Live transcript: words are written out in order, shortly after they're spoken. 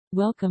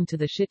Welcome to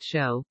the shit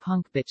show,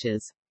 punk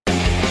bitches.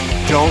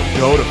 Don't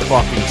go to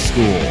fucking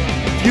school.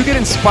 If you get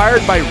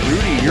inspired by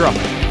Rudy, you're a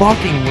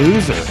fucking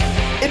loser.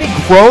 Any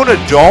grown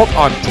adult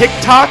on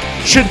TikTok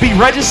should be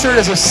registered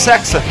as a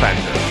sex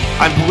offender.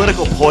 I'm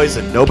political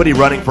poison. Nobody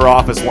running for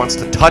office wants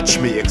to touch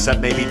me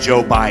except maybe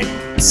Joe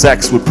Biden.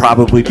 Sex would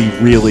probably be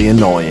really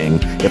annoying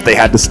if they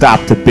had to stop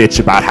to bitch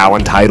about how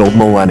entitled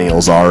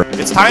millennials are.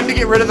 It's time to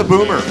get rid of the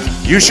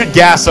boomers. You should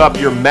gas up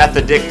your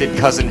meth-addicted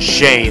cousin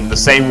Shane the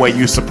same way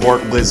you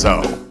support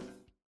Lizzo.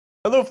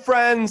 Hello,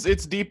 friends.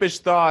 It's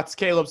Deepish Thoughts.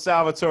 Caleb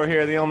Salvatore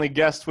here. The only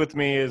guest with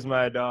me is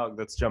my dog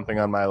that's jumping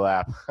on my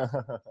lap.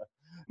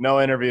 No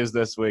interviews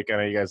this week. I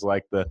know you guys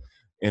like the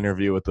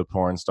interview with the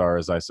porn star,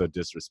 as I so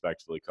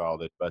disrespectfully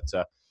called it. But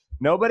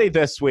nobody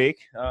this week.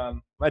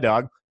 My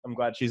dog. I'm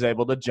glad she's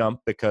able to jump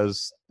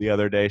because the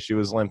other day she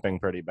was limping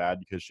pretty bad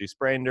because she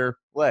sprained her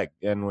leg.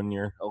 And when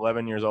you're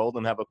 11 years old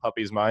and have a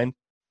puppy's mind,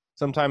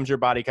 sometimes your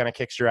body kind of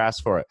kicks your ass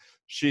for it.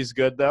 She's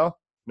good, though.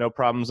 No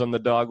problems on the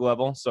dog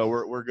level, so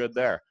we're good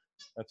there.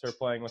 That's her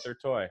playing with her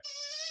toy.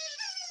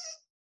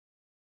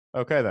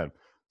 Okay, then.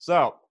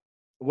 So,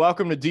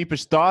 welcome to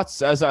Deepish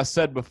Thoughts. As I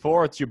said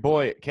before, it's your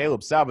boy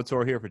Caleb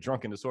Salvatore here for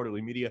Drunken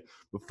Disorderly Media.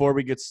 Before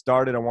we get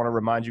started, I want to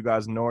remind you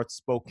guys, North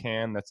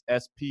Spokane, that's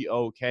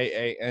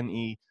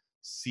SPOKANE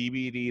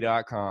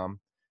CBD.com.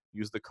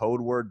 Use the code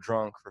word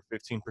drunk for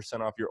 15%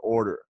 off your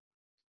order.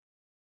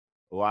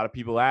 A lot of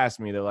people ask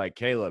me, they're like,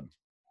 Caleb,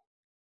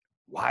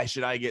 why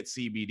should I get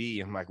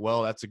CBD? I'm like,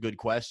 well, that's a good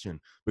question.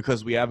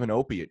 Because we have an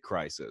opiate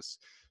crisis.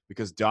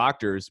 Because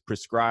doctors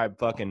prescribe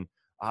fucking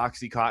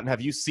Oxycontin.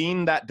 Have you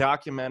seen that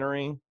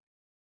documentary?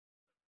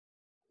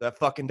 That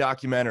fucking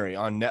documentary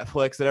on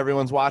Netflix that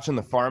everyone's watching,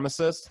 The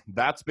Pharmacist?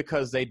 That's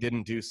because they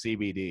didn't do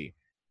CBD.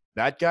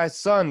 That guy's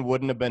son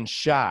wouldn't have been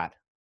shot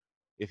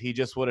if he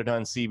just would have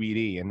done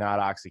CBD and not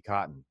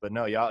Oxycontin. But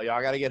no, y'all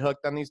got to get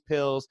hooked on these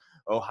pills.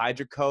 Oh,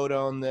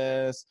 hydrocodone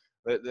this.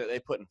 They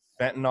putting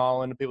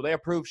fentanyl into people. They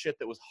approve shit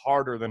that was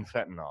harder than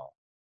fentanyl.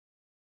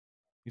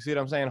 You see what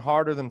I'm saying?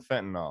 Harder than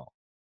fentanyl.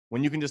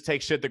 When you can just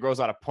take shit that grows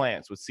out of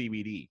plants with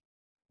CBD.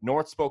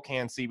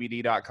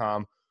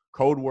 NorthSpokaneCBD.com.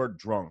 Code word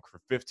drunk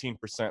for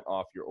 15%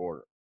 off your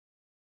order.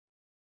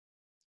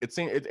 It's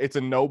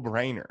a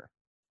no-brainer.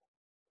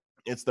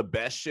 It's the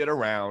best shit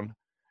around.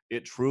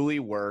 It truly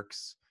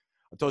works.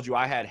 I told you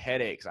I had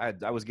headaches.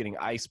 I was getting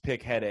ice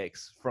pick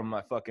headaches from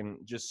my fucking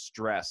just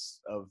stress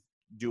of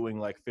doing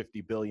like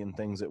 50 billion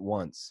things at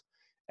once.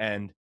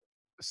 And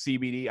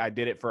CBD, I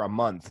did it for a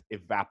month,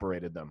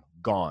 evaporated them,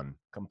 gone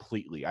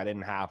completely. I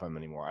didn't have them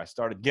anymore. I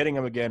started getting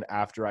them again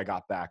after I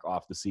got back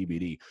off the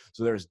CBD.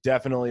 So there's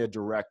definitely a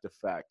direct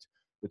effect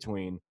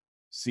between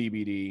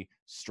CBD,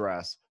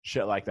 stress,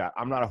 shit like that.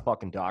 I'm not a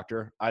fucking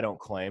doctor. I don't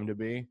claim to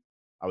be.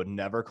 I would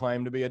never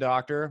claim to be a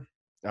doctor.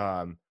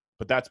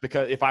 But that's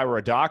because if I were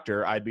a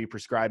doctor, I'd be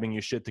prescribing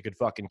you shit that could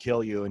fucking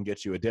kill you and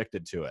get you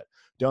addicted to it.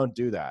 Don't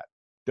do that.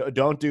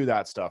 Don't do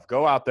that stuff.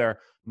 Go out there,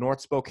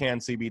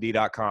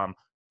 NorthSpokaneCBD.com,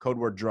 code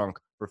word drunk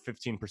for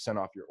 15%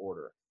 off your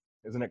order.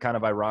 Isn't it kind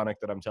of ironic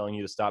that I'm telling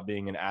you to stop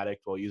being an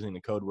addict while using the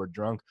code word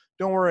drunk?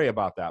 Don't worry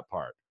about that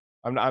part.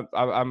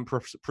 I'm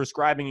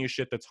prescribing you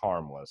shit that's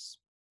harmless.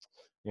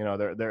 You know,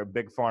 they're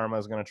big pharma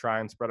is going to try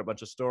and spread a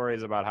bunch of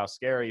stories about how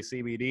scary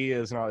CBD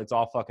is. And it's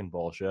all fucking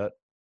bullshit.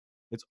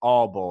 It's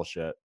all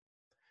bullshit.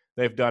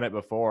 They've done it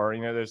before.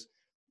 You know, there's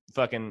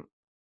fucking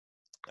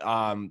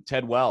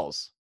Ted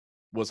Wells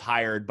was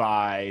hired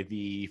by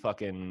the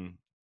fucking,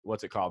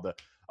 what's it called?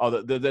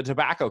 The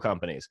tobacco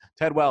companies.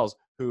 Ted Wells,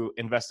 who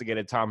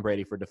investigated Tom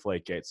Brady for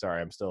Deflategate.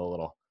 Sorry, I'm still a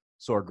little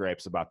sore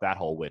grapes about that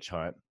whole witch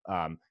hunt.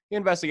 He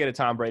investigated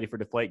Tom Brady for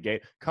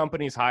Deflategate.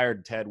 Companies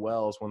hired Ted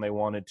Wells when they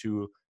wanted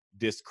to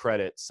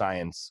discredit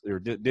science or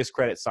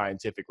discredit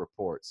scientific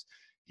reports.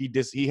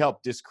 He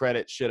helped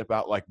discredit shit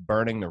about like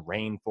burning the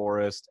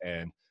rainforest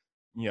and,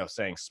 you know,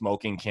 saying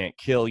smoking can't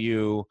kill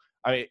you.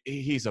 I mean,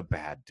 he's a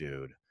bad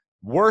dude.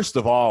 Worst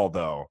of all,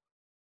 though,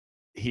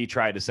 he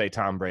tried to say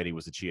Tom Brady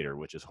was a cheater,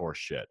 which is horse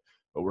shit.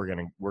 But we're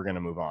gonna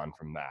move on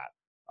from that.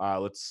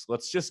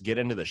 Let's just get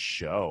into the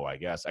show, I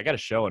guess. I got a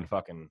show in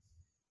fucking.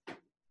 I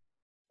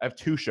have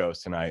 2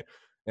 shows tonight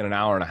in an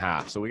hour and a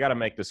half, so we got to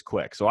make this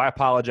quick. So I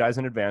apologize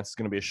in advance. It's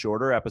gonna be a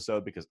shorter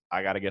episode because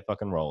I got to get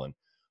fucking rolling.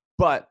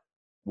 But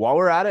while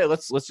we're at it,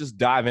 let's just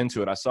dive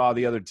into it. I saw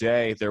the other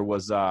day there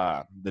was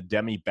the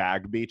Demi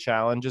Bagby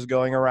challenge is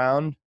going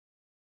around.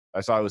 I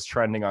saw it was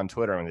trending on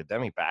Twitter. And the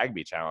Demi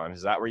Bagby challenge,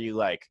 is that where you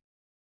like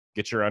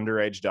get your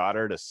underage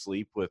daughter to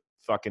sleep with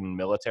fucking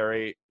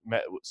military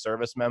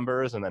service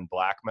members and then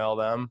blackmail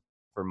them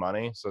for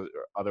money? So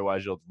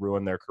otherwise you'll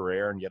ruin their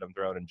career and get them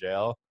thrown in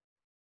jail.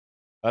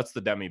 That's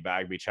the Demi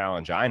Bagby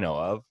challenge I know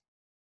of.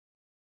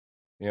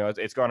 You know,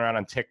 it's going around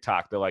on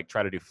TikTok. They like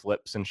try to do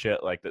flips and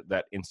shit like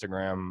that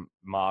Instagram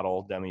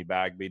model Demi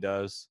Bagby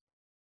does.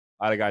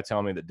 I had a guy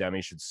tell me that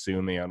Demi should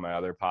sue me on my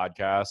other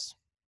podcast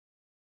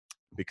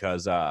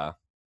because I'd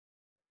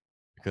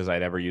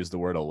ever used the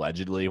word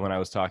allegedly when I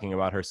was talking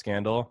about her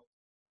scandal.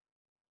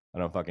 I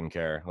don't fucking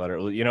care. Let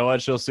her. You know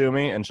what? She'll sue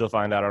me and she'll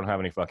find out I don't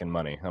have any fucking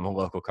money. I'm a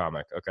local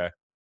comic. Okay.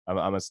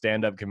 I'm a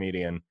stand-up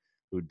comedian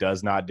who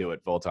does not do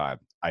it full time.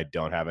 I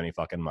don't have any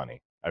fucking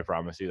money. I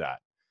promise you that.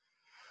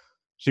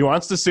 She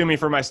wants to sue me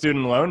for my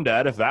student loan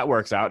debt. If that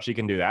works out, she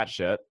can do that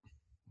shit.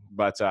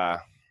 But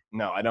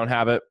no, I don't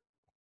have it.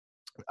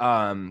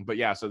 But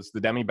yeah, so it's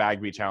the Demi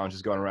Bagby challenge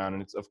is going around,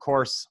 and it's of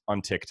course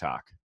on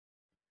TikTok.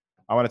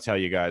 I want to tell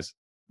you guys,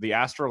 the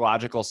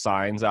astrological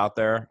signs out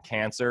there,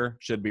 Cancer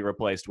should be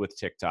replaced with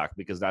TikTok,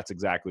 because that's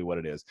exactly what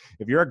it is.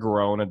 If you're a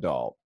grown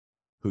adult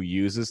who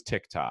uses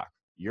TikTok,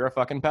 you're a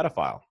fucking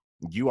pedophile.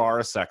 You are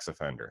a sex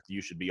offender.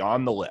 You should be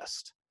on the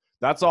list.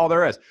 That's all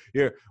there is.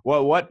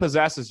 What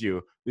possesses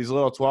you? These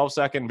little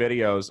 12-second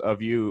videos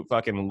of you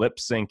fucking lip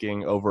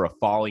syncing over a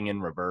Falling in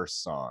Reverse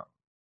song.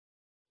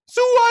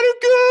 So why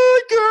do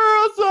good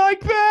girls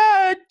like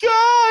bad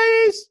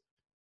guys?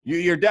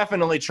 You're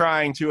definitely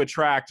trying to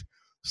attract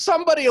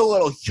somebody a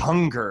little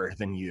younger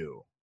than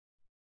you.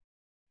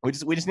 We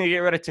just need to get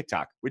rid of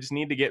TikTok. We just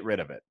need to get rid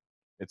of it.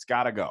 It's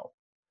got to go.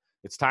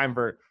 It's time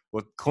for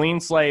with clean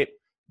slate.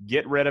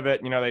 Get rid of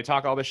it. You know, they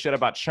talk all this shit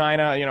about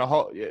China, you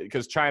know,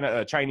 because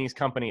a Chinese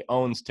company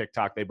owns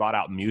TikTok. They bought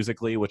out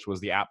Musical.ly, which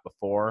was the app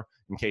before,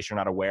 in case you're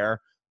not aware.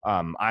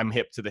 I'm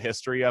hip to the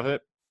history of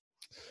it.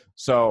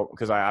 So,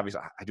 because I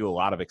do a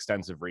lot of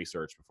extensive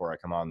research before I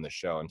come on this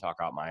show and talk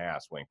out my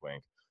ass, wink,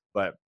 wink.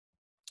 But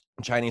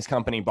a Chinese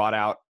company bought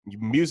out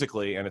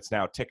Musical.ly, and it's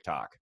now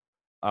TikTok.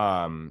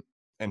 And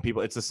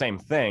people, it's the same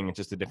thing. It's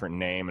just a different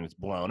name, and it's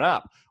blown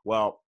up.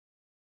 Well,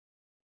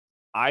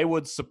 I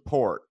would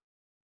support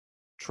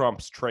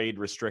Trump's trade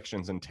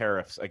restrictions and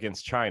tariffs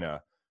against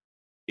China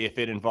if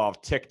it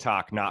involved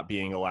TikTok not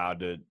being allowed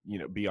to, you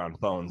know, be on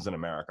phones in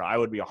America. I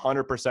would be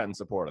 100% in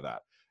support of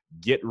that.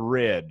 Get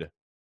rid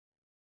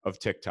of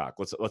TikTok.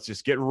 Let's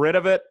just get rid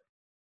of it.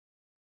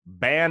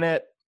 Ban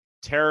it.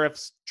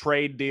 Tariffs,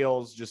 trade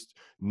deals, just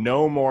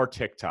no more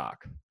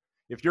TikTok.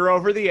 If you're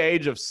over the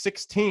age of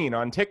 16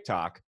 on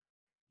TikTok,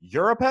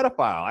 you're a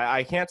pedophile.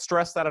 I can't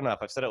stress that enough.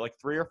 I've said it like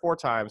 3 or 4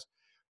 times.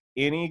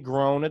 Any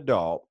grown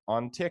adult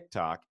on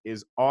TikTok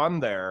is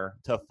on there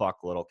to fuck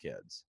little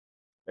kids.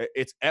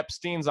 It's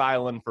Epstein's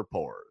Island for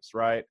poors,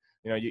 right?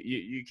 You know,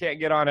 you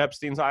can't get on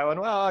Epstein's Island.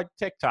 Well,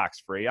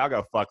 TikTok's free. I'll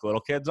go fuck little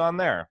kids on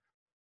there.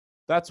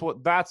 That's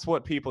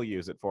what people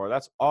use it for.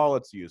 That's all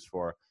it's used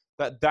for.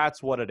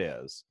 That's what it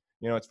is.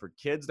 You know, it's for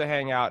kids to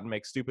hang out and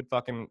make stupid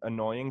fucking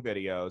annoying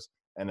videos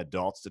and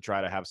adults to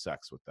try to have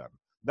sex with them.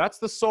 That's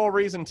the sole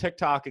reason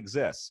TikTok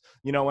exists.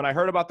 You know, when I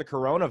heard about the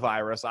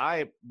coronavirus,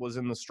 I was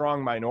in the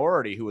strong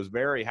minority who was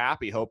very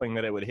happy, hoping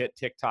that it would hit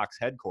TikTok's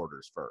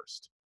headquarters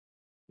first.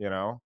 You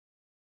know,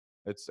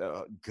 it's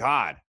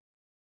God,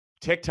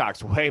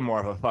 TikTok's way more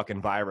of a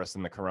fucking virus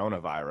than the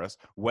coronavirus,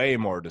 way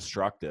more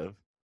destructive.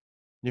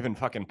 Even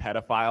fucking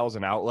pedophiles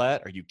an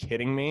outlet? Are you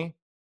kidding me?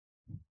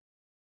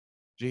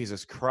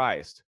 Jesus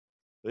Christ.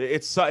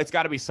 It's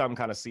got to be some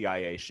kind of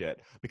CIA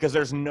shit, because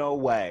there's no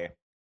way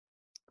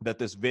that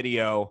this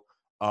video,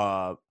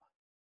 fucking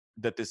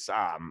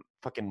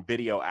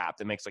video app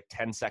that makes like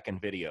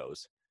 10-second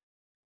videos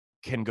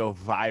can go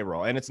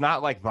viral. And it's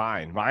not like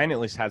Vine. Vine at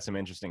least had some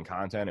interesting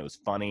content. It was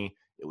funny.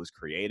 It was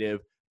creative.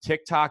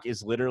 TikTok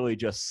is literally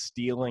just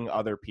stealing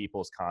other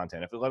people's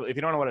content. If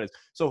you don't know what it is.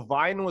 So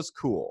Vine was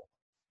cool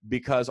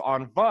because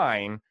on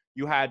Vine,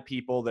 you had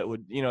people that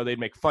would, you know, they'd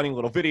make funny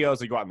little videos.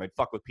 They'd go out and they'd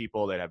fuck with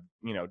people. They'd have,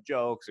 you know,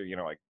 jokes or, you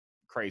know, like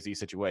crazy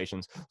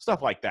situations,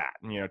 stuff like that,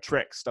 and, you know,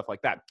 tricks, stuff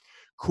like that.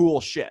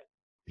 Cool shit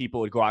people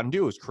would go out and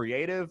do. It was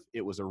creative.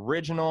 It was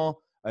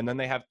original. And then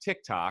they have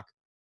TikTok,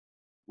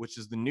 which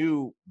is the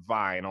new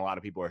Vine. A lot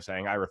of people are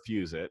saying, I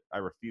refuse it. I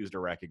refuse to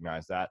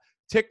recognize that.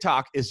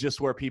 TikTok is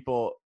just where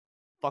people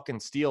fucking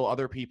steal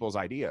other people's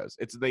ideas.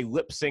 They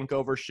lip sync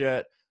over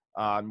shit,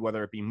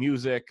 whether it be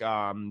music,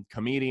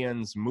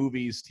 comedians,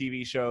 movies,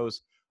 TV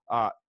shows,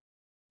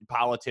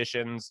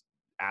 politicians,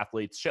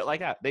 athletes, shit like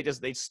that.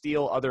 They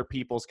steal other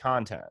people's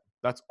content.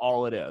 That's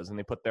all it is. And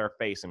they put their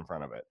face in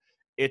front of it.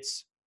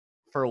 It's,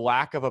 for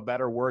lack of a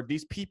better word,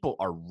 these people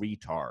are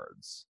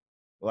retards.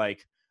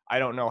 Like, I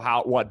don't know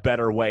what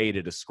better way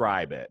to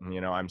describe it. And, you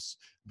know,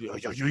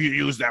 you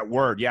use that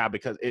word. Yeah,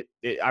 because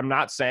I'm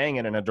not saying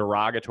it in a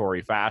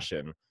derogatory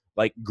fashion.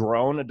 Like,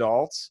 grown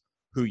adults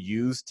who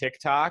use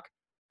TikTok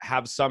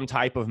have some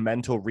type of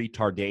mental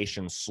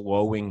retardation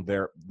slowing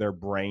their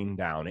brain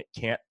down. It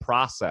can't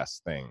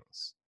process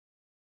things.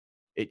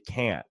 It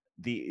can't.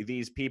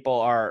 These people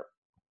are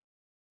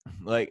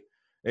like,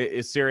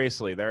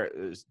 seriously, they're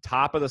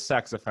top of the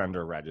sex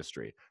offender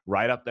registry,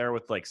 right up there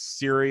with like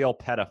serial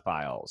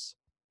pedophiles,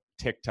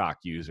 TikTok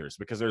users,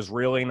 because there's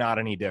really not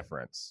any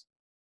difference.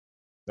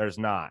 There's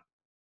not.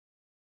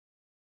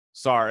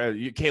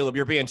 Sorry, Caleb,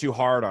 you're being too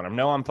hard on him.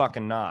 No, I'm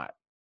fucking not.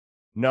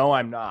 No,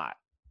 I'm not.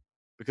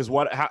 Because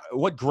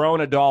what grown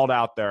adult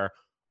out there,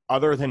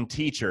 other than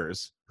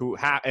teachers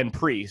and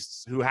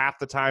priests, who half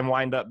the time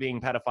wind up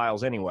being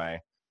pedophiles anyway,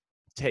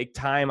 take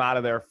time out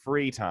of their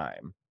free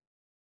time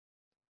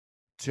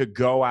to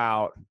go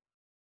out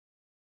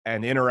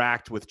and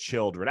interact with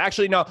children?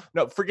 Actually, no,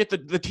 forget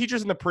the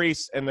teachers and the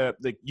priests and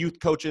the youth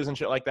coaches and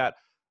shit like that.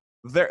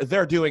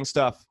 They're doing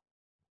stuff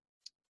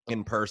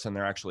in person,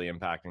 they're actually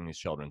impacting these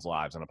children's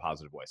lives in a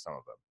positive way.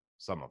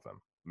 Some of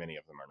them, many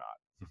of them are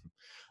not.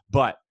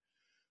 But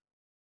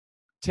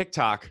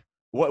TikTok,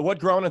 what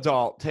grown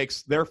adult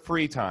takes their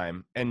free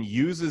time and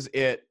uses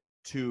it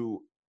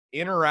to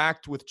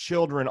interact with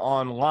children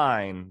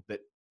online that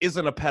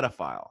isn't a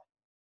pedophile?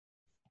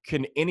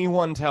 Can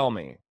anyone tell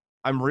me?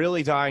 I'm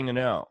really dying to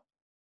know.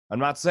 I'm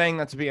not saying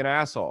that to be an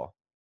asshole.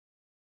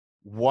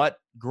 What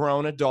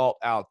grown adult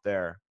out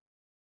there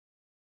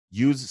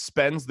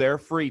spends their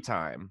free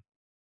time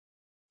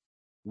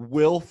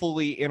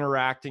willfully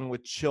interacting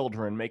with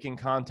children, making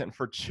content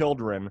for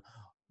children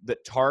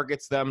that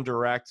targets them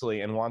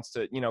directly and wants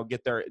to,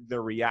 get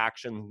their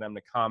reactions, them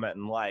to comment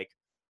and like,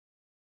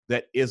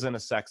 that isn't a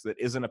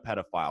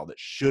pedophile, that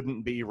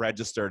shouldn't be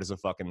registered as a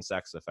fucking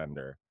sex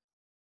offender?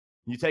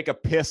 You take a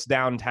piss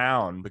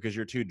downtown because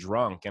you're too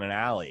drunk in an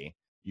alley,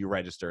 you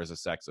register as a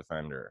sex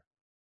offender.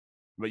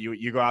 But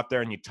you go out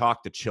there and you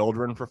talk to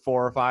children for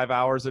 4 or 5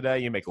 hours a day.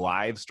 You make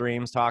live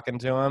streams talking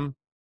to them.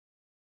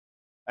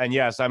 And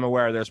yes, I'm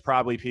aware there's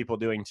probably people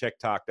doing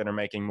TikTok that are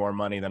making more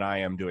money than I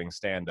am doing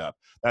stand-up.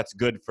 That's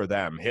good for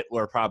them.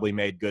 Hitler probably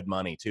made good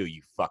money too,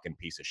 you fucking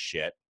piece of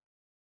shit.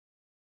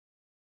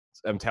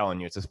 I'm telling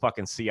you, it's a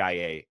fucking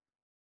CIA.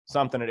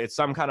 It's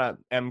some kind of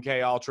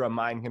MK Ultra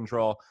mind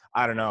control.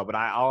 I don't know, but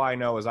all I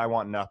know is I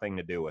want nothing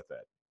to do with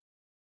it.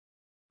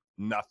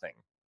 Nothing.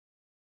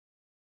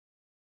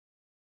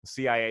 The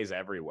CIA's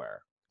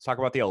everywhere. Let's talk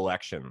about the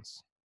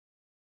elections.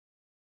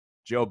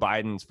 Joe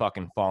Biden's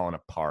fucking falling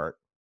apart.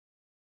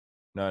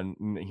 No,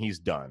 he's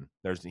done.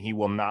 He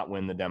will not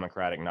win the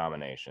Democratic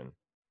nomination.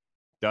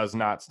 Does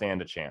not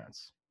stand a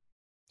chance.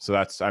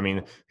 So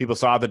people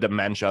saw the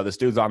dementia. This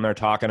dude's on there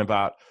talking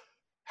about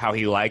how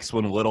he likes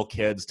when little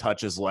kids touch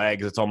his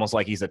legs. It's almost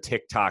like he's a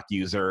TikTok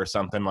user or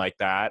something like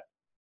that.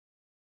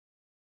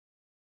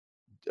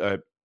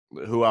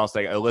 Who else?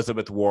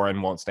 Elizabeth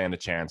Warren won't stand a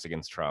chance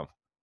against Trump.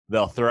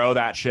 They'll throw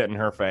that shit in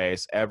her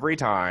face every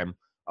time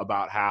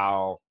about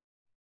how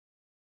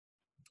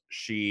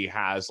she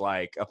has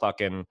like a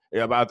fucking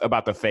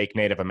about the fake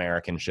Native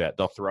American shit.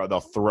 They'll throw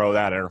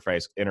that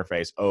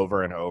interface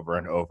over and over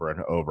and over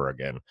and over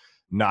again.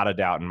 Not a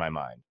doubt in my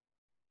mind.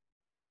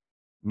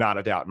 Not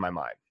a doubt in my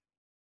mind.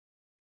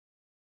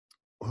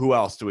 Who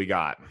else do we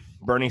got?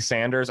 Bernie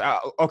Sanders.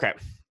 Okay.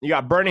 You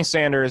got Bernie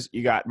Sanders,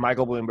 you got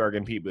Michael Bloomberg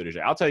and Pete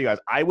Buttigieg. I'll tell you guys,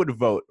 I would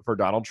vote for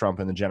Donald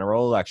Trump in the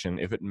general election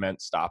if it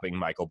meant stopping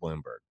Michael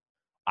Bloomberg.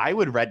 I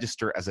would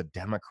register as a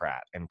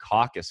Democrat and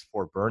caucus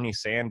for Bernie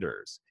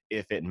Sanders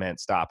if it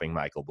meant stopping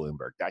Michael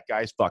Bloomberg. That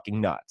guy's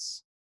fucking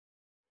nuts.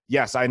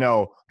 Yes, I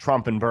know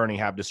Trump and Bernie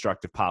have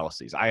destructive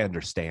policies. I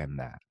understand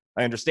that.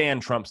 I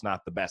understand Trump's not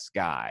the best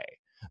guy.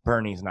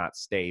 Bernie's not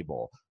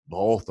stable.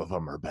 Both of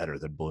them are better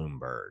than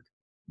Bloomberg.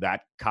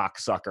 That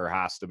cocksucker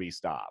has to be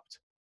stopped.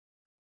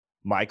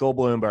 Michael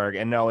Bloomberg,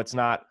 and no, it's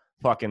not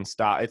fucking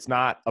stop. It's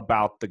not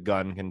about the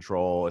gun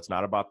control. It's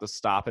not about the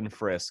stop and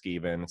frisk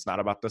even. It's not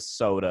about the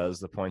sodas,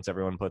 the points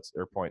everyone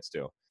points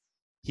to.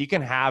 He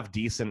can have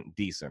decent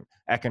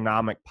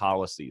economic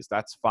policies.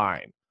 That's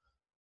fine.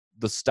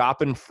 The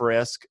stop and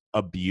frisk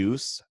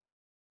abuse,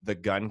 the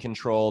gun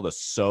control, the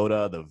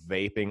soda, the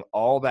vaping,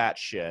 all that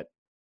shit,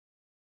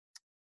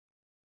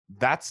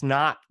 that's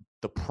not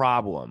the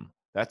problem.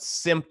 That's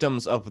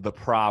symptoms of the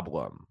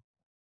problem.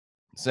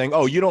 Saying,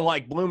 oh, you don't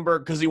like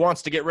Bloomberg because he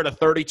wants to get rid of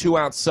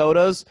 32-ounce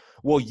sodas?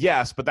 Well,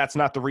 yes, but that's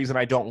not the reason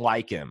I don't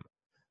like him.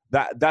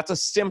 That's a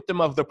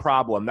symptom of the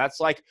problem. That's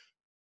like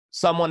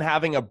someone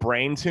having a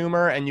brain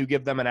tumor and you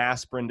give them an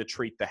aspirin to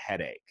treat the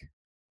headache.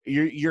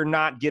 You're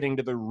not getting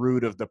to the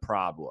root of the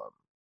problem.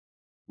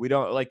 We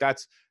don't like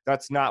that's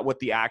not what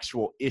the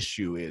actual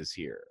issue is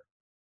here.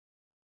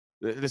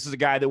 This is a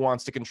guy that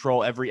wants to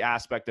control every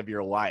aspect of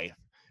your life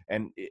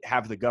and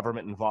have the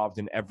government involved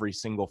in every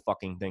single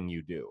fucking thing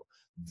you do.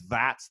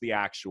 That's the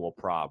actual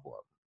problem.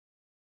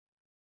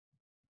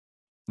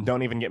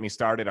 Don't even get me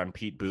started on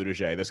Pete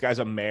Buttigieg. This guy's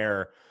a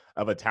mayor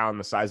of a town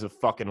the size of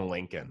fucking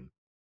Lincoln.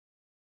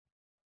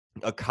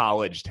 A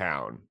college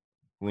town.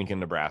 Lincoln,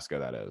 Nebraska,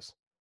 that is.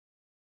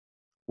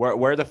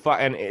 Where the fuck,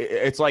 and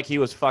it's like he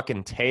was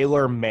fucking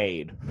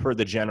tailor-made for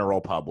the general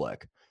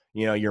public.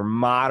 You know, your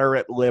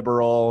moderate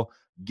liberal,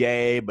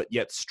 gay, but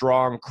yet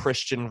strong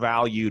Christian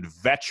valued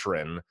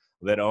veteran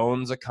that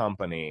owns a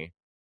company.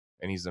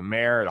 And he's a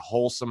mayor, a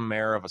wholesome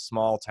mayor of a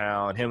small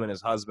town. Him and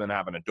his husband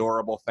have an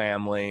adorable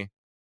family.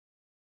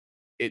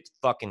 It's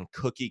fucking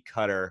cookie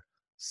cutter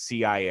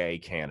CIA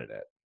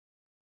candidate.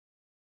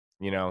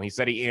 You know, he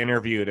said he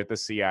interviewed at the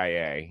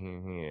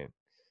CIA.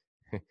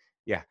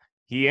 Yeah,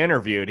 he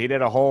interviewed. He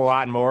did a whole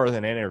lot more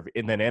than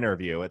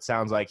interview. It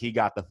sounds like he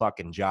got the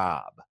fucking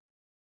job.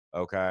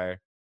 Okay?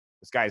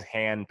 This guy's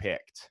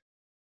handpicked.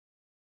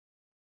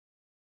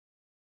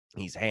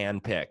 He's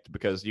handpicked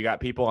because you got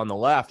people on the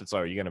left. It's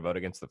like, are you going to vote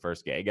against the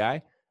first gay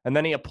guy? And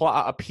then he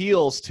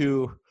appeals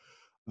to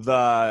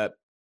the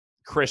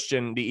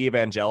the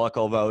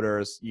evangelical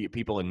voters,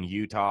 people in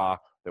Utah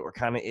that were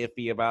kind of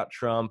iffy about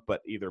Trump,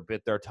 but either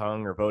bit their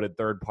tongue or voted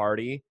third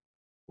party.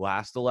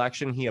 Last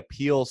election, he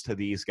appeals to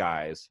these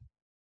guys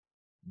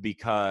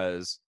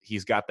because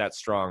he's got that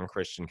strong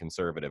Christian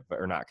conservative,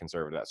 or not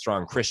conservative, that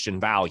strong Christian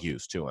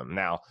values to him.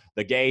 Now,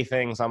 the gay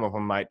thing, some of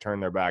them might turn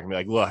their back and be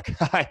like, look,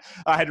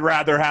 I'd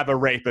rather have a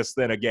rapist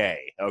than a gay,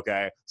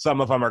 okay?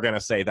 Some of them are going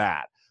to say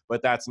that.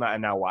 But that's not,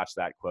 and now watch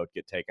that quote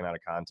get taken out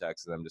of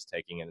context of them just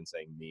taking it and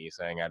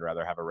saying I'd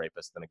rather have a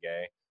rapist than a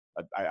gay.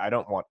 I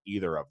don't want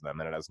either of them,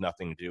 and it has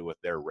nothing to do with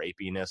their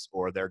rapiness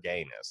or their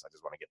gayness. I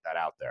just want to get that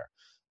out there.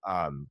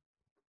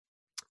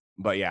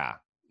 But yeah,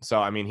 so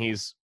I mean,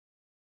 he's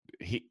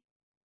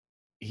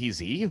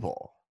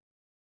evil.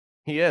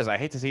 He is. I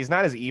hate to say he's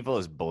not as evil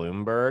as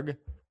Bloomberg,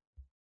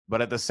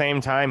 but at the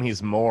same time,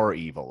 he's more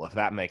evil, if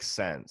that makes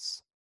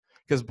sense.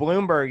 Because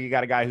Bloomberg, you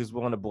got a guy who's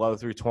willing to blow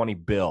through 20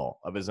 bill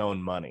of his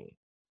own money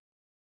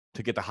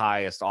to get the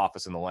highest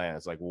office in the land.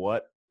 It's like,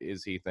 what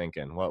is he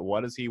thinking?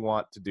 What does he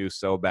want to do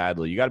so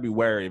badly? You got to be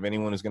wary of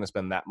anyone who's going to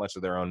spend that much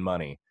of their own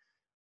money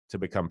to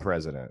become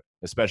president,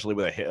 especially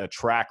with a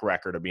track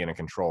record of being a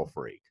control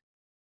freak.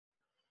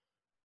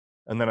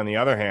 And then on the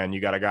other hand,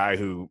 you got a guy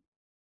who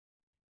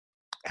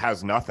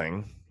has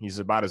nothing. He's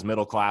about as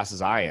middle class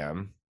as I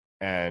am,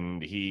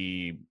 and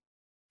he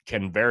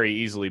can very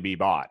easily be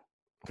bought.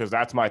 Because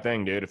that's my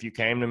thing, dude. If you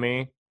came to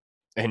me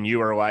and you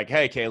were like,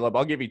 hey, Caleb,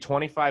 I'll give you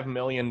 $25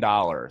 million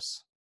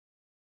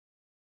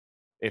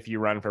if you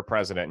run for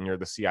president and you're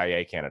the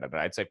CIA candidate,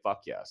 I'd say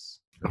fuck yes.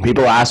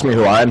 People ask me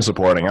who I'm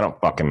supporting. I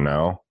don't fucking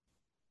know.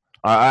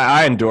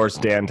 I endorse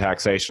Dan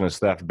Taxation as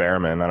Steph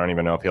Behrman. I don't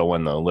even know if he'll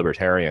win the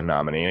Libertarian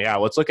nominee. Yeah,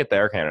 let's look at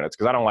their candidates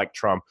because I don't like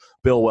Trump.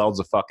 Bill Weld's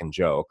a fucking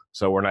joke,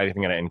 so we're not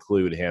even going to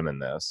include him in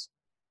this.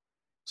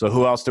 So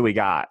who else do we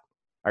got?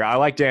 I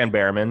like Dan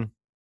Behrman.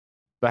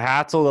 The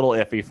hat's a little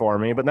iffy for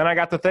me, but then I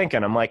got to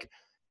thinking. I'm like,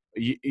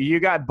 you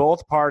got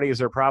both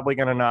parties are probably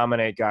going to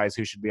nominate guys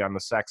who should be on the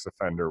sex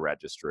offender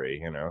registry,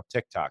 you know,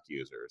 TikTok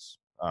users.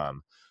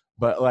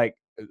 But like,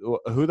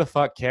 who the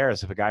fuck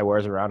cares if a guy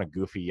wears around a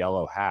goofy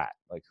yellow hat?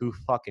 Like, who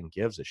fucking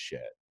gives a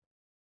shit?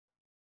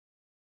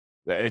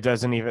 It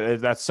doesn't even,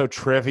 that's so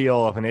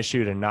trivial of an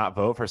issue to not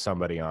vote for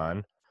somebody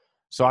on.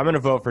 So I'm going to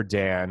vote for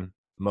Dan,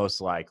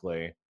 most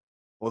likely.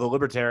 Well, the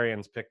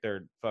Libertarians pick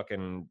their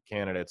fucking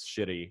candidates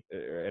shitty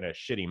in a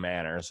shitty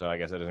manner, so I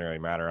guess it doesn't really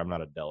matter. I'm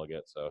not a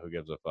delegate, so who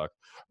gives a fuck?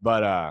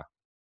 But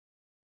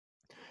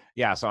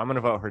yeah, so I'm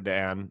gonna vote for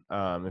Dan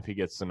if he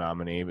gets the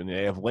nominee. And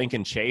they have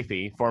Lincoln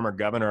Chafee, former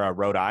governor of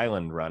Rhode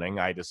Island, running.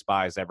 I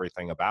despise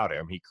everything about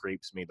him. He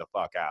creeps me the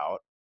fuck out.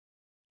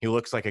 He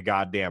looks like a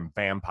goddamn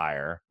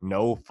vampire.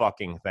 No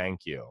fucking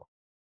thank you.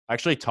 I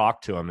actually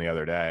talked to him the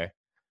other day.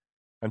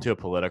 Went to a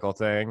political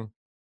thing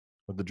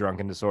with the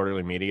Drunken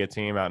Disorderly Media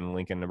team out in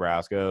Lincoln,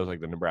 Nebraska. It was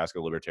like the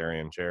Nebraska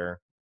Libertarian Chair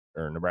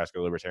or Nebraska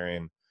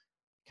Libertarian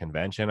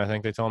Convention, I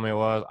think they told me it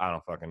was. I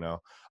don't fucking know.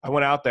 I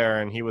went out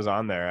there and he was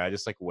on there. I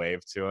just like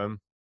waved to him.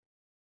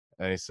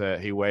 And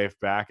he waved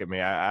back at me.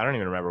 I don't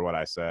even remember what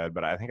I said,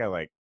 but I think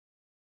oh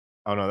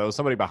no, there was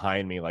somebody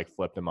behind me like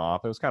flipped him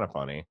off. It was kind of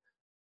funny.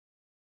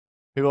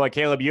 People were like,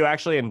 Caleb, you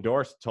actually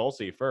endorsed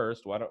Tulsi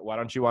first. Why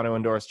don't you want to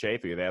endorse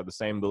Chafee? They have the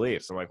same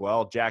beliefs. I'm like,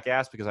 well,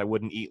 jackass, because I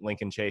wouldn't eat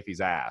Lincoln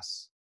Chafee's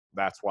ass.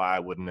 That's why I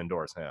wouldn't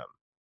endorse him.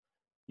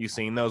 You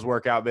seen those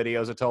workout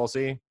videos of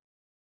Tulsi?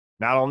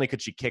 Not only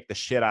could she kick the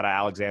shit out of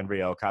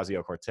Alexandria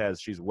Ocasio-Cortez,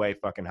 she's way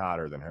fucking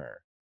hotter than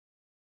her.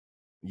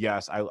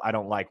 Yes, I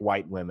don't like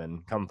white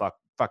women.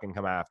 Fucking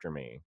come after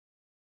me.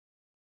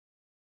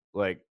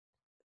 Like,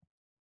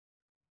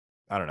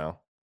 I don't know.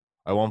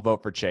 I won't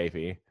vote for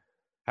Chafee.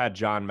 Had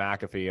John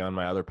McAfee on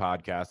my other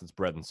podcast. It's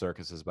Bread and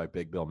Circuses by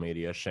Big Bill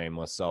Media.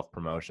 Shameless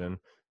self-promotion.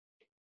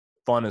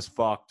 Fun as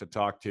fuck to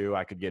talk to.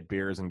 I could get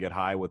beers and get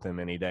high with him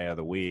any day of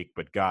the week,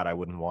 but God, I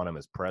wouldn't want him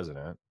as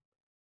president.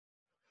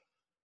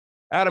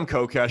 Adam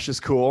Kokesh is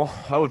cool.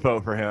 I would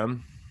vote for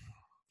him.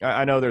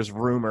 I know there's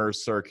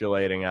rumors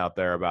circulating out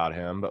there about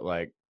him, but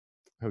like,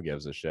 who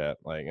gives a shit?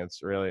 Like,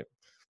 it's really,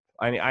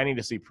 I need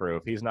to see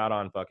proof. He's not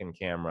on fucking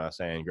camera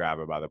saying grab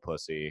her by the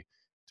pussy,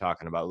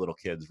 talking about little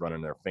kids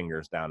running their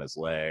fingers down his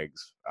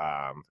legs.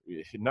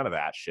 None of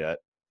that shit.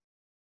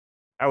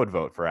 I would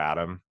vote for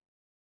Adam.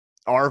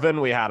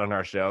 Arvin, we had on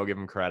our show. Give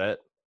him credit.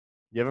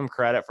 Give him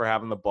credit for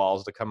having the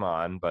balls to come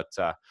on, but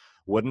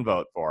wouldn't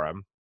vote for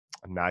him.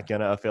 I'm not going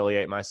to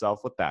affiliate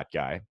myself with that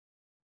guy.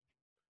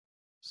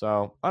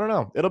 So I don't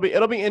know. It'll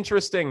be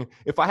interesting.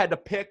 If I had to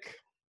pick,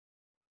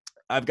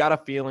 I've got a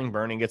feeling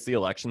Bernie gets the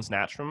election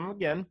snatched from him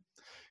again.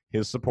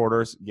 His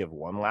supporters give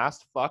one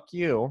last fuck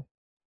you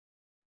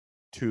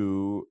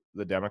to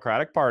the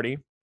Democratic Party.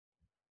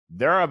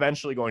 They're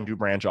eventually going to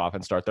branch off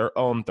and start their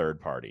own third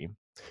party.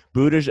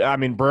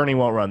 Bernie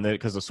won't run it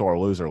because of sore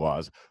loser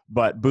laws,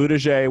 but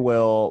Buttigieg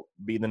will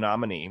be the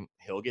nominee.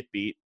 He'll get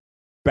beat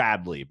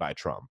badly by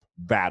Trump.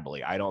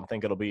 Badly. I don't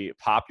think it'll be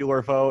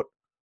popular vote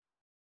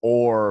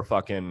or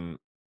fucking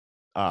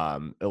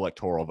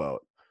electoral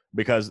vote,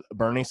 because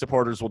Bernie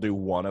supporters will do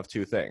one of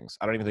two things.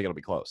 I don't even think it'll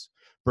be close.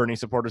 Bernie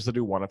supporters will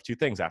do one of two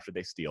things after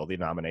they steal the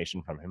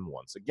nomination from him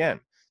once again.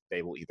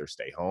 They will either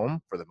stay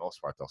home, for the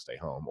most part, they'll stay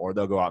home, or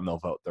they'll go out and they'll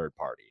vote third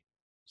party.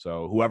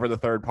 So whoever the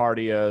third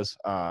party is,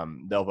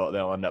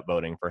 they'll end up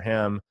voting for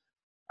him.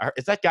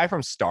 Is that guy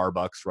from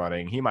Starbucks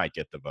running? He might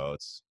get the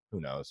votes.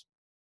 Who knows?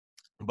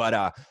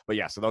 But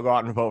yeah, so they'll go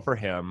out and vote for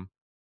him,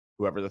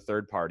 whoever the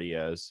third party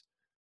is,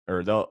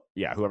 or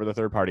whoever the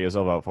third party is,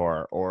 they'll vote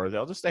for, or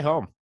they'll just stay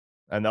home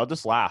and they'll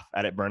just laugh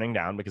at it burning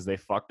down because they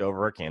fucked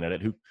over a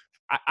candidate who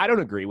I don't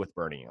agree with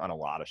Bernie on a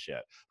lot of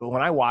shit. But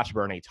when I watch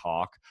Bernie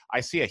talk,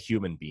 I see a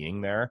human being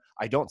there.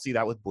 I don't see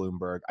that with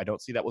Bloomberg. I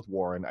don't see that with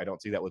Warren. I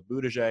don't see that with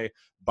Buttigieg.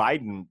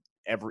 Biden,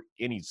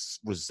 any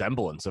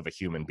resemblance of a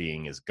human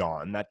being is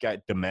gone. That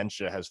guy,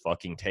 dementia has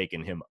fucking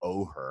taken him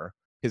over.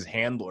 His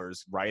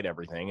handlers write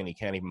everything, and he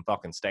can't even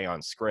fucking stay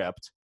on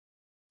script.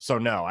 So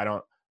no, I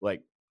don't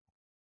like.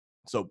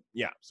 So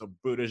yeah, so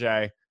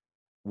Buttigieg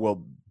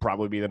will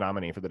probably be the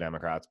nominee for the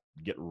Democrats.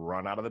 Get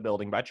run out of the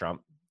building by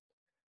Trump.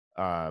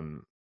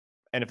 And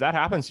if that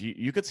happens,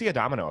 you could see a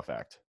domino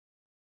effect.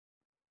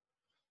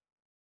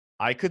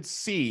 I could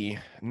see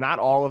not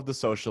all of the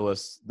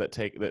socialists that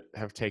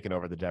have taken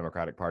over the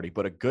Democratic Party,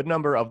 but a good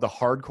number of the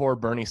hardcore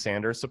Bernie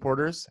Sanders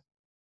supporters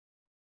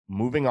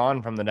moving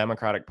on from the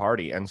Democratic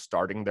Party and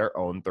starting their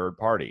own third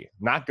party.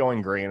 Not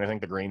going green. I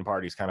think the Green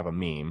Party is kind of a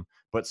meme,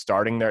 but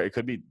starting there, it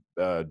could be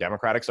the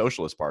Democratic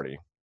Socialist Party,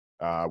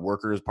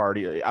 Workers'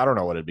 Party. I don't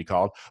know what it'd be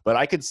called, but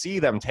I could see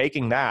them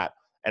taking that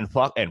and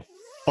fucking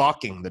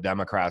the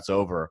Democrats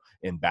over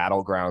in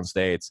battleground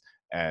states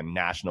and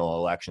national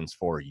elections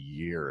for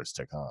years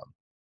to come.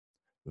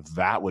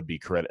 That would be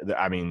critical.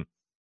 I mean,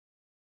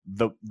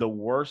 the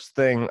worst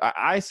thing,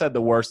 I said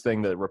the worst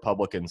thing that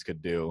Republicans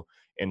could do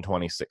in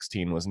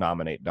 2016 was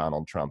nominate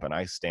Donald Trump, and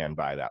I stand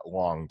by that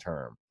long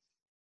term.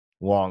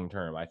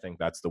 I think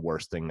that's the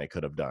worst thing they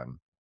could have done.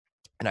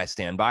 And I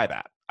stand by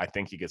that. I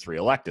think he gets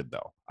reelected,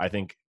 though. I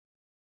think,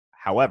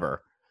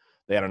 however,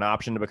 they had an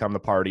option to become the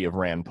party of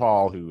Rand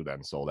Paul, who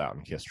then sold out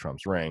and kissed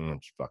Trump's ring,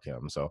 which fuck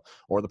him. So,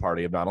 or the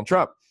party of Donald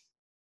Trump.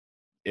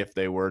 If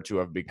they were to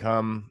have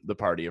become the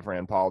party of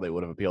Rand Paul, they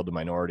would have appealed to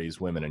minorities,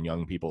 women, and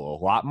young people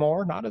a lot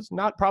more.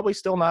 Probably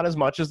still not as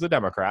much as the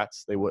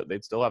Democrats.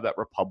 They'd still have that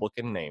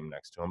Republican name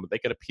next to them, but they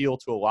could appeal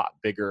to a lot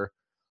bigger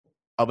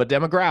of a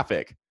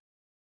demographic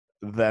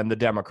than the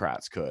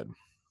Democrats could,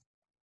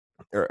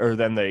 or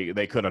than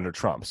they could under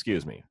Trump.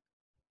 Excuse me.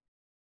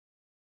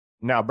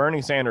 Now,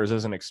 Bernie Sanders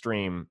is an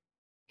extreme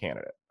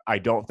candidate. I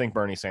don't think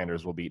Bernie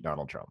Sanders will beat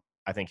Donald Trump.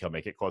 I think he'll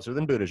make it closer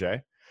than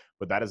Buttigieg,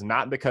 but that is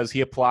not because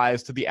he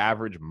applies to the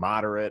average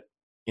moderate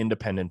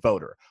independent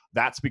voter.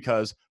 That's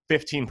because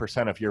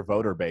 15% of your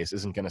voter base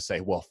isn't going to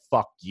say, well,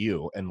 fuck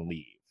you and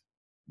leave.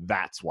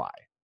 That's why.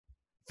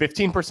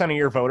 15% of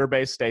your voter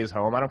base stays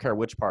home. I don't care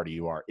which party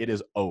you are. It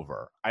is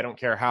over. I don't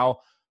care how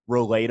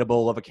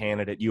relatable of a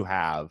candidate you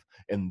have.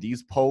 In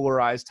these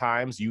polarized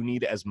times, you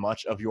need as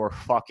much of your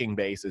fucking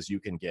base as you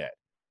can get.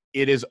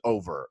 It is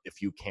over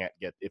if you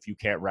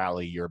can't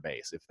rally your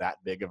base, if that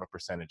big of a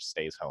percentage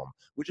stays home,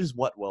 which is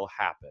what will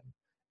happen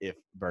if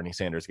Bernie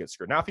Sanders gets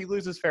screwed. Now, if he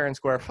loses fair and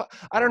square,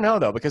 I don't know,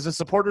 though, because his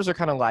supporters are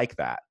kind of like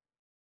that.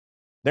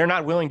 They're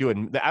not willing to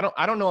admit. I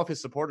don't know if his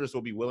supporters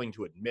will be willing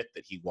to admit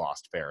that he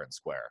lost fair and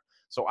square.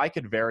 So I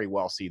could very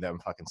well see them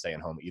fucking staying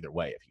home either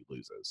way if he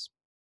loses.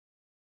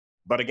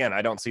 But again,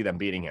 I don't see them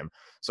beating him.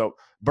 So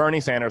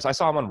Bernie Sanders, I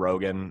saw him on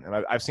Rogan,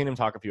 and I've seen him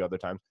talk a few other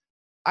times.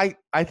 I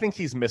think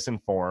he's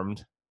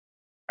misinformed.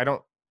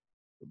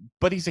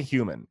 But he's a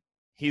human.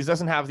 He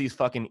doesn't have these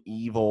fucking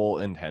evil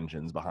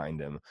intentions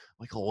behind him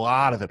like a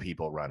lot of the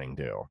people running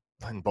do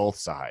on both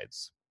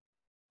sides.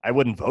 I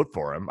wouldn't vote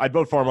for him. I'd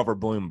vote for him over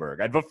Bloomberg.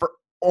 I'd vote for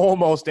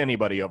almost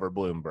anybody over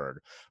Bloomberg.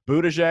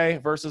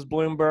 Buttigieg versus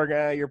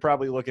Bloomberg, you're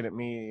probably looking at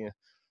me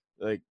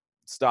like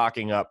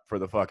stocking up for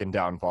the fucking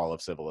downfall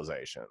of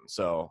civilization.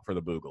 So for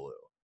the Boogaloo.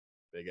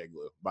 Big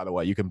Igloo. By the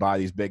way, you can buy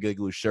these Big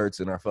Igloo shirts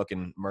in our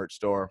fucking merch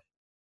store.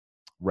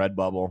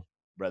 Redbubble.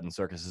 Bread and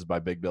Circuses by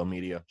Big Bill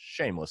Media.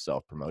 Shameless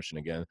self-promotion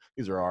again.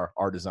 These are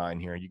our design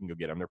here. You can go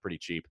get them. They're pretty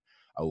cheap.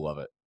 I love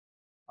it.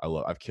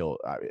 I've killed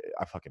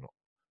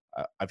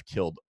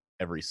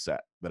every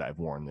set that I've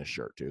worn this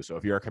shirt to. So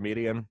if you're a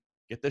comedian,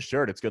 get this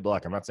shirt. It's good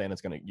luck. I'm not saying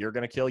you're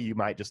gonna kill. You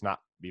might just not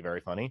be very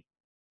funny,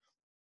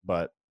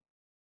 but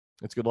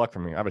it's good luck for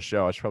me. I have a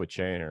show. I should probably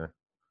chain or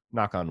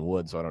knock on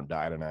wood so I don't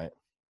die tonight.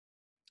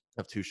 I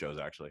have 2 shows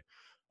actually.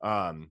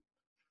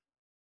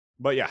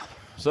 But yeah,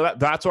 so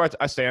that's where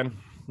I stand.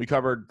 We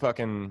covered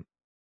fucking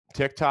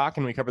TikTok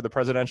and we covered the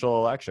presidential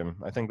election.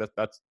 I think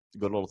that's a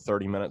good little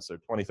 30 minutes or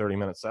 20-30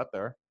 minute set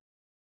there.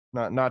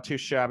 Not too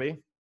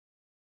shabby.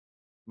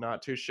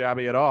 Not too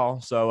shabby at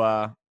all.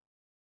 So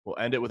we'll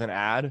end it with an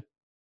ad.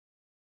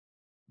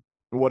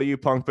 What are you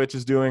punk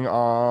bitches doing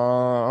on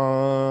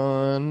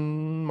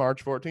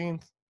March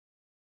 14th?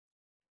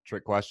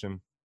 Trick question.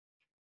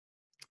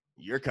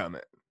 You're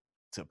coming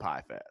to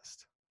Pie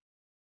Fest.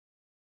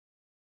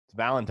 It's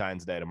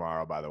Valentine's Day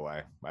tomorrow, by the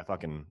way. My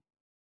fucking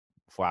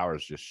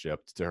flowers just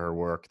shipped to her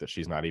work that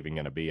she's not even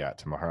going to be at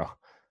tomorrow.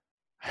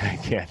 I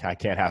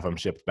can't have them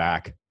shipped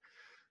back.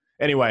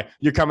 Anyway,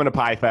 you're coming to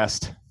Pie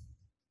Fest.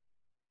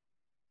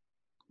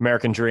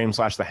 American Dream /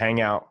 The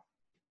Hangout,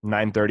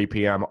 9:30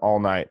 p.m. all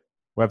night.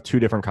 We have 2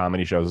 different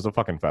comedy shows. It's a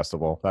fucking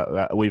festival.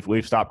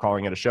 We've stopped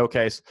calling it a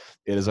showcase.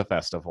 It is a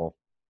festival.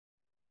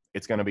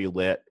 It's going to be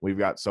lit. We've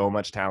got so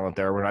much talent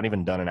there. We're not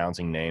even done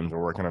announcing names.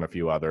 We're working on a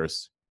few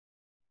others.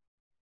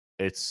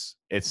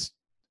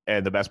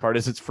 And the best part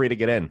is it's free to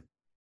get in.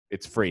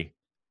 It's free.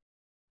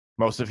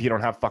 Most of you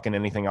don't have fucking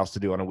anything else to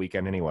do on a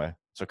weekend anyway.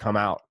 So come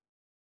out.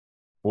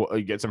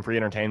 We'll get some free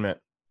entertainment.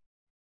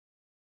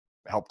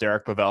 Help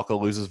Derek Pavelka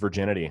lose his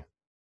virginity.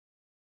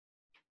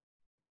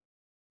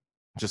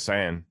 Just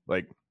saying.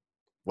 Like,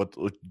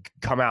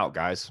 come out,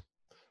 guys.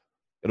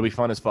 It'll be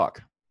fun as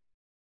fuck.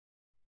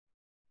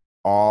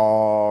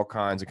 All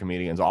kinds of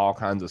comedians, all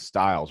kinds of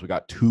styles. We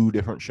got 2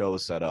 different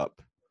shows set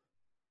up.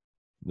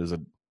 There's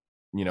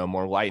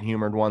more light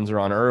humored ones are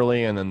on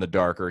early, and then the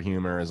darker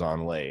humor is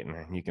on late.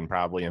 And you can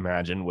probably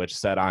imagine which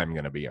set I'm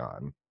going to be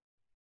on.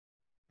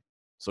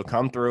 So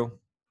come through.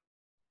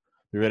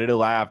 Be ready to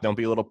laugh. Don't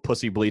be little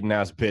pussy bleeding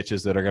ass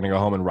bitches that are going to go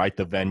home and write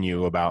the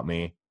venue about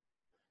me.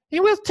 He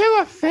was too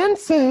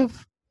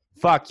offensive.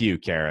 Fuck you,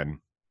 Karen.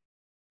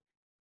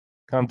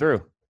 Come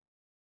through.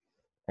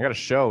 I got a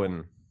show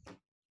in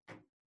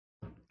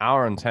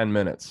hour and 10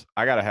 minutes.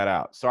 I got to head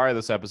out. Sorry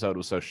this episode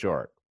was so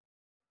short.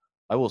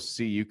 I will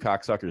see you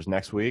cocksuckers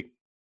next week.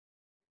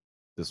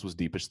 This was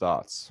Deepish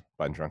Thoughts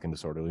by Drunken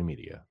Disorderly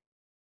Media.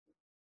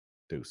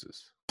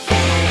 Deuces.